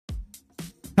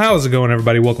How's it going,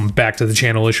 everybody? Welcome back to the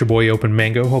channel. It's your boy Open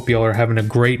Mango. Hope y'all are having a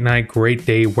great night, great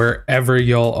day wherever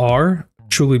y'all are.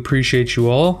 Truly appreciate you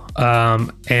all,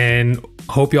 and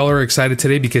hope y'all are excited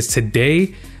today because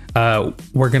today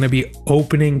we're gonna be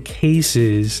opening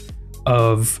cases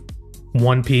of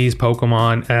One Piece,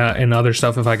 Pokemon, and other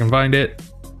stuff if I can find it,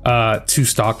 to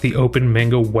stock the Open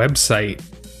Mango website.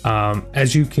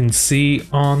 As you can see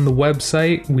on the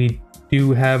website, we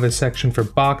do have a section for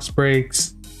box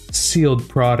breaks, sealed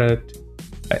product,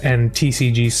 and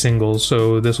TCG singles.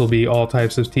 So this will be all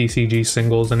types of TCG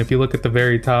singles, and if you look at the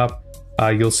very top,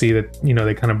 you'll see that, you know,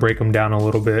 they kind of break them down a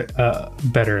little bit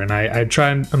better, and I'm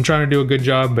trying to do a good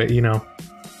job, but you know,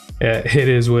 it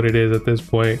is what it is at this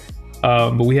point.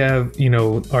 But we have, you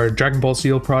know, our Dragon Ball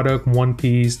Seal product, One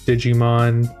Piece,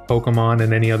 Digimon, Pokemon,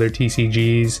 and any other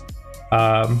TCGs.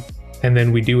 And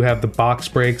then we do have the box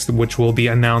breaks, which will be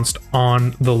announced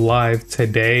on the live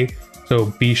today. So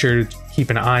be sure to keep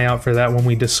an eye out for that when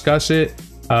we discuss it.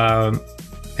 And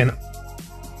I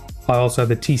also have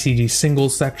the TCG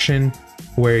singles section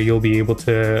where you'll be able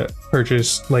to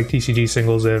purchase like TCG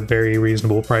singles at very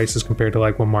reasonable prices compared to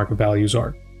like what market values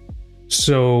are.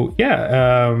 So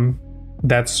yeah,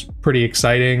 that's pretty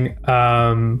exciting.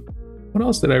 What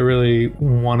else did I really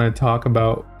want to talk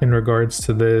about in regards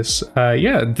to this?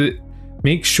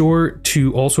 Make sure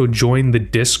to also join the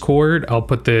Discord. I'll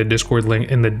put the Discord link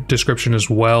in the description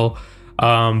as well.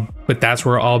 But that's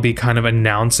where I'll be kind of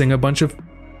announcing a bunch of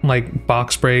like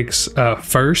box breaks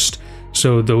first.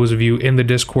 So those of you in the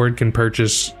Discord can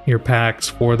purchase your packs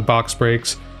for the box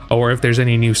breaks, or if there's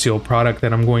any new sealed product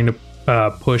that I'm going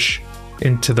to push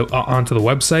into the onto the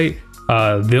website,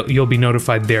 you'll be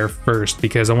notified there first,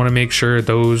 because I want to make sure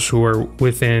those who are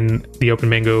within the Open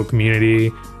Mango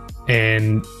community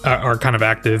and are kind of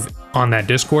active on that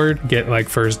Discord get like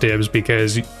first dibs,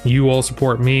 because you all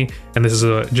support me, and this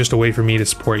is just a way for me to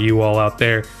support you all out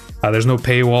there. There's no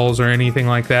paywalls or anything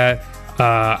like that.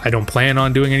 I don't plan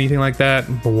on doing anything like that,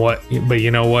 but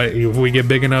you know what, if we get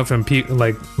big enough and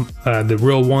the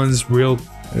real ones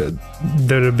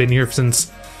that have been here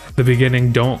since the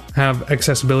beginning don't have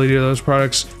accessibility to those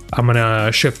products, I'm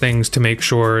gonna shift things to make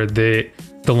sure that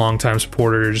the longtime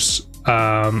supporters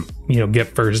you know, get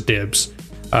first dibs.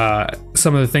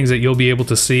 Some of the things that you'll be able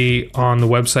to see on the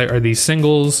website are these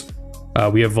singles.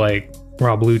 We have like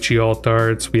Rob Lucci alt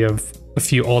arts, we have a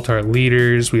few alt art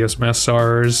leaders, we have some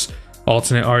SRs,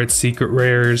 alternate arts, secret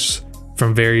rares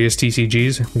from various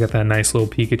TCGs. We got that nice little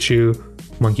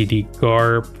Pikachu, Monkey D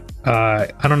Garp.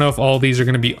 I don't know if all these are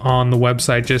going to be on the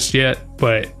website just yet,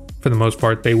 but for the most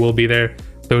part they will be there.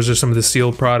 Those are some of the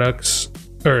sealed products,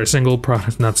 or single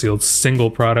products, not sealed,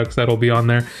 single products that'll be on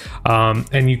there.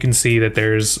 And you can see that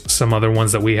there's some other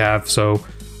ones that we have. So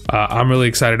I'm really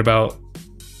excited about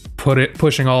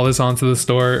pushing all this onto the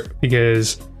store,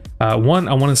 because one,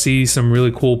 I want to see some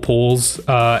really cool pulls,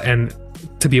 and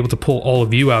to be able to pull all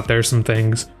of you out there some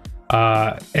things,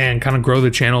 and kind of grow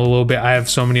the channel a little bit. I have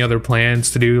so many other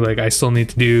plans to do. Like I still need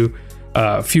to do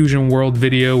Fusion World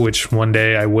video, which one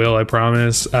day I will, I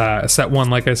promise. Set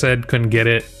one, like I said, couldn't get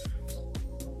it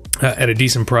at a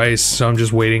decent price, so I'm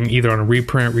just waiting either on a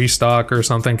reprint, restock, or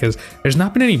something, because there's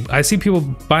not been any. I see people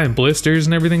buying blisters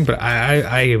and everything, but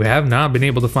I have not been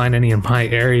able to find any in my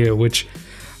area, which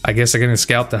I guess I'm gonna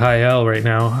scalp to high hell right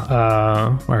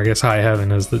now, or I guess high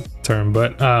heaven is the term.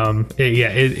 But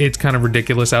it's kind of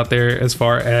ridiculous out there as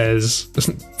far as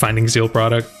finding sealed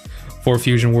product for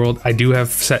Fusion World. I do have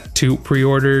set 2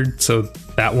 pre-ordered, so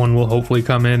that one will hopefully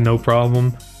come in no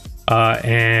problem.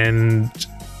 And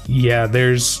yeah,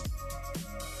 there's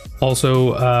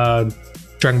also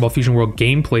Dragon Ball Fusion World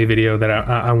gameplay video that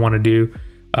I want to do.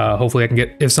 Hopefully I can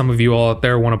get, if some of you all out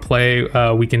there want to play,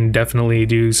 we can definitely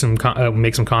do some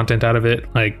make some content out of it,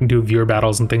 like do viewer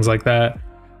battles and things like that.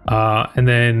 And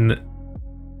then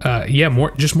yeah,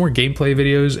 more gameplay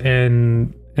videos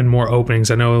and more openings.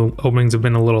 I know openings have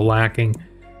been a little lacking,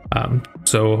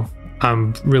 so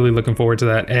I'm really looking forward to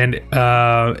that. And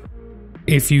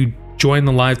if you join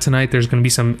the live tonight, there's going to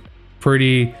be some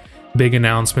pretty big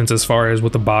announcements as far as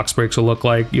what the box breaks will look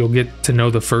like. You'll get to know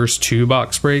the first 2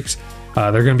 box breaks.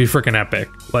 They're going to be freaking epic.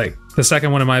 Like the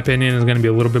second one, in my opinion, is going to be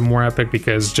a little bit more epic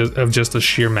because of the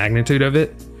sheer magnitude of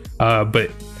it.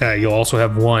 But you'll also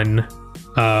have one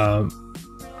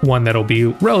that'll be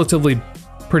relatively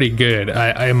pretty good,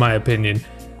 in my opinion,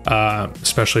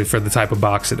 especially for the type of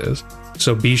box it is.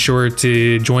 So be sure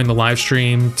to join the live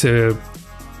stream to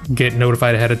get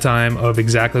notified ahead of time of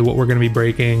exactly what we're going to be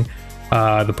breaking,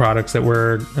 the products that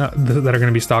are going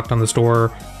to be stocked on the store,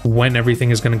 when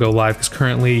everything is going to go live, because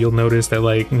currently you'll notice that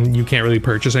like you can't really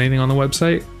purchase anything on the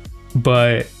website,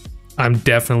 but I'm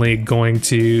definitely going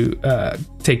to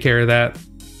take care of that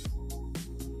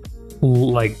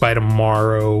like by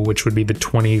tomorrow, which would be the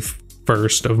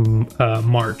 21st of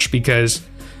March, because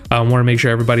I want to make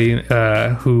sure everybody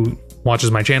who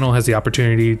watches my channel has the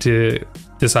opportunity to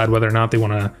decide whether or not they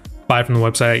want to buy from the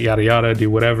website, yada yada, do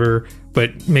whatever,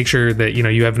 but make sure that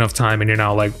you have enough time and you're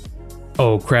not like,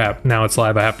 oh crap, now it's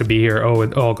live, I have to be here, oh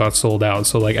it all got sold out.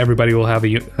 So like everybody will have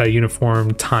a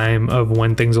uniform time of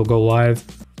when things will go live.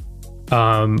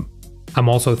 I'm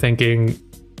also thinking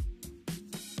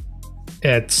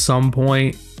at some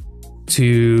point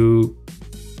to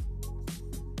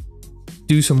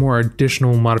do some more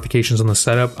additional modifications on the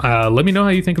setup. Let me know how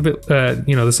you think of it.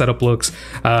 The setup looks,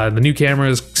 the new camera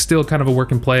is still kind of a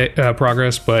work in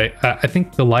progress, but I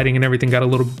think the lighting and everything got a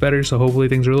little bit better, so hopefully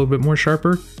things are a little bit more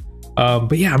sharper.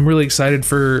 But yeah, I'm really excited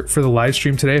for the live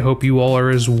stream today. Hope you all are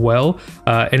as well.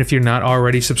 And if you're not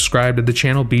already subscribed to the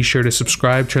channel, be sure to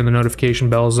subscribe, turn the notification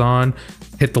bells on,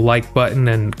 hit the like button,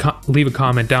 and leave a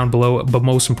comment down below. But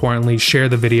most importantly, share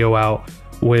the video out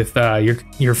with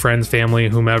your friends, family,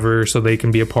 whomever, so they can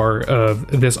be a part of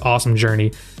this awesome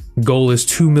journey. Goal is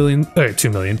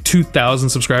 2,000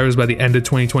 subscribers by the end of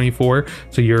 2024.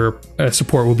 So your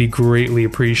support will be greatly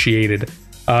appreciated.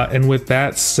 And with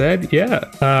that said, yeah,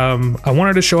 I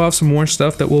wanted to show off some more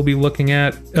stuff that we'll be looking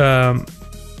at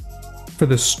for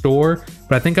the store,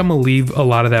 but I think I'm gonna leave a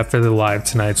lot of that for the live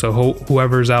tonight. So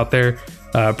whoever's out there,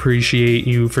 appreciate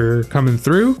you for coming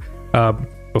through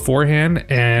beforehand.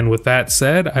 And with that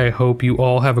said, I hope you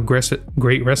all have a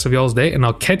great rest of y'all's day, and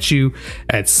I'll catch you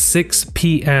at 6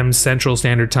 p.m. Central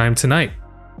Standard Time tonight.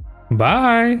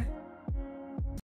 Bye.